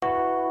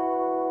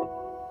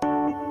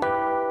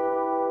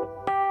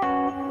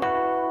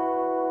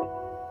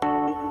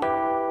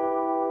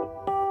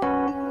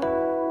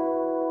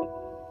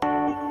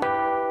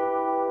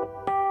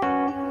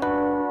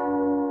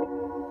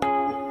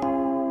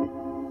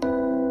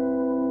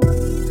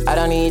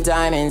don't need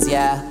diamonds,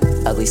 yeah.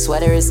 Ugly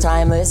sweater is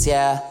timeless,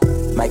 yeah.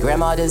 My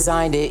grandma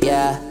designed it,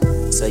 yeah.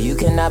 So you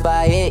cannot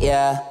buy it,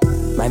 yeah.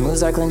 My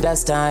moves are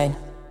clandestine.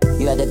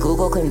 You had to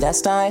Google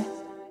clandestine?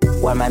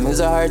 Why my moves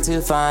are hard to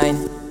find.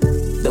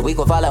 The weak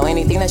will follow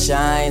anything that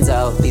shines.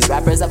 Oh, these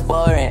rappers are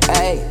boring,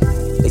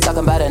 ayy. They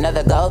talking about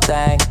another gold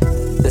thing.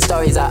 The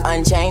stories are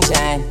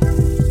unchanging.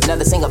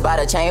 Another single about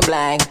a chain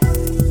blang.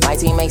 My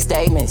team makes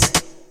statements.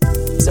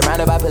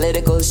 Surrounded by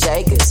political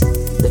shakers.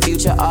 The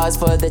future ours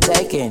for the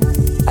taking.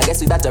 I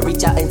guess we about to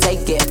reach out and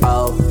take it.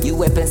 Oh, you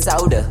whipping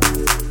soda.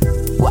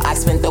 Well, I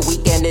spent the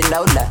weekend in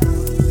Nola.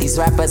 These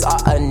rappers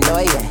are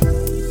annoying.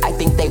 I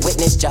think they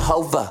witnessed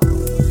Jehovah.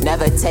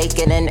 Never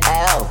taking an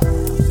L.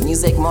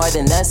 Music more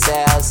than the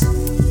sales.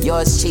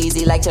 Yours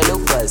cheesy like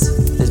chalupas.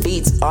 There's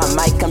beats on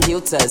my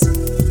computers.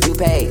 You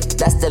pay,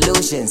 that's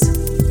delusions.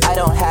 I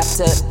don't have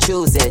to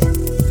choose it.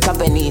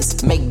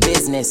 Companies make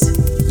business.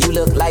 You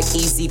look like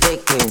easy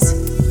pickings.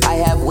 I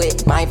have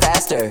wit, mine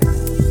faster.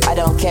 I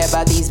don't care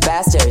about these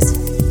bastards.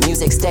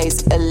 Music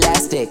stays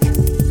elastic.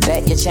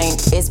 Bet your chain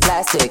is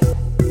plastic.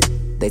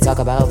 They talk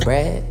about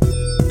bread.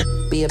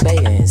 Be a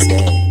baby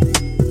instead.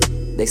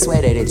 They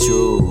swear that it's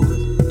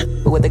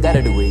true. But what they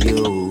gotta do with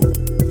you?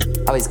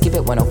 Always keep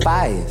it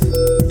 105.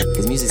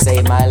 Cause music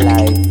saved my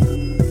life.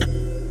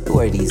 Who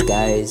are these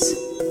guys?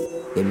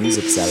 Their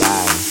music's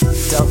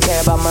alive. Don't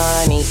care about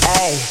money,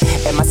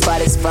 ayy. And my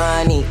spot is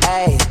funny,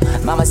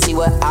 ayy. Mama see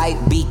what I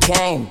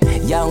became.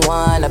 Young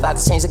one, about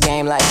to change the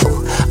game like,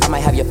 ooh. I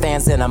might have your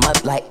fans in a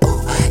month like,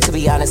 ooh. To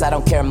be honest, I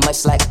don't care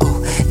much like,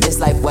 ooh. This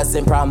life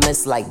wasn't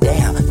promised like,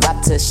 damn.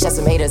 About to shut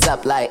some haters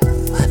up like,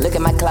 look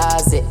at my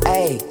closet,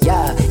 ayy.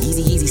 Yeah,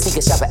 easy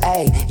sneaker shopper,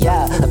 ayy.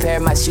 Yeah, a pair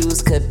of my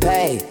shoes could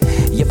pay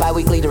your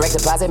bi-weekly direct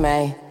deposit,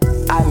 man.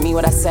 I mean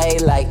what I say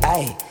like,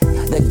 ayy.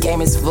 The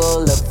game is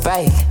full of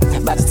fake.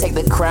 About to take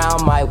the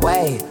crown my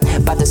way.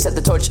 About to set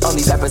the torch on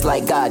these rappers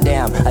like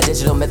goddamn. A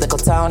digital mythical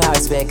tone, how I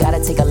spit.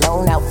 Gotta take a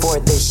loan out for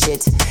this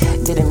shit.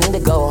 Didn't mean to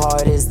go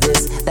hard as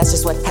this. That's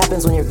just what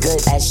happens when you're good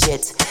at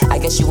shit. I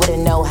guess you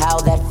wouldn't know how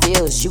that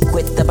feels. You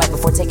quit the bike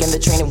before taking the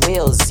training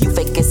wheels. You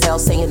fake as hell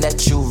saying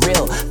that you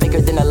real.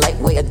 Bigger than a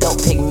lightweight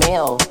adult pig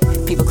meal.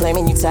 People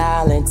claiming you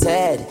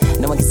talented.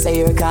 No one can say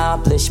your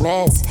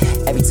accomplishments.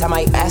 Every time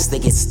I ask they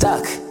get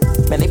stuck.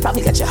 Man, they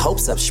probably got your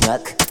hopes up,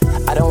 schmuck.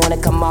 I don't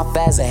wanna come off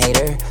as a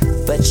hater,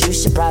 but you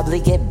should probably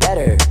get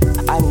better.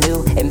 I'm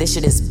new and this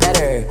shit is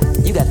better.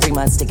 You got 3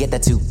 months to get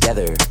that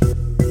together.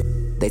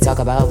 They talk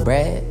about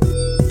bread,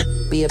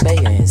 be a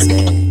baker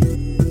instead.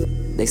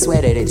 They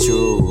swear that it's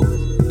true,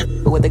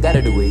 but what they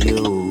gotta do with you?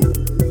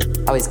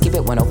 Always keep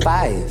it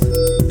 105,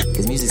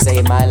 cause music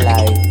saved my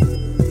life.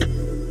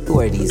 Who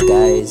are these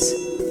guys?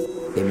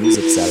 Their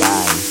music's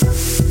alive.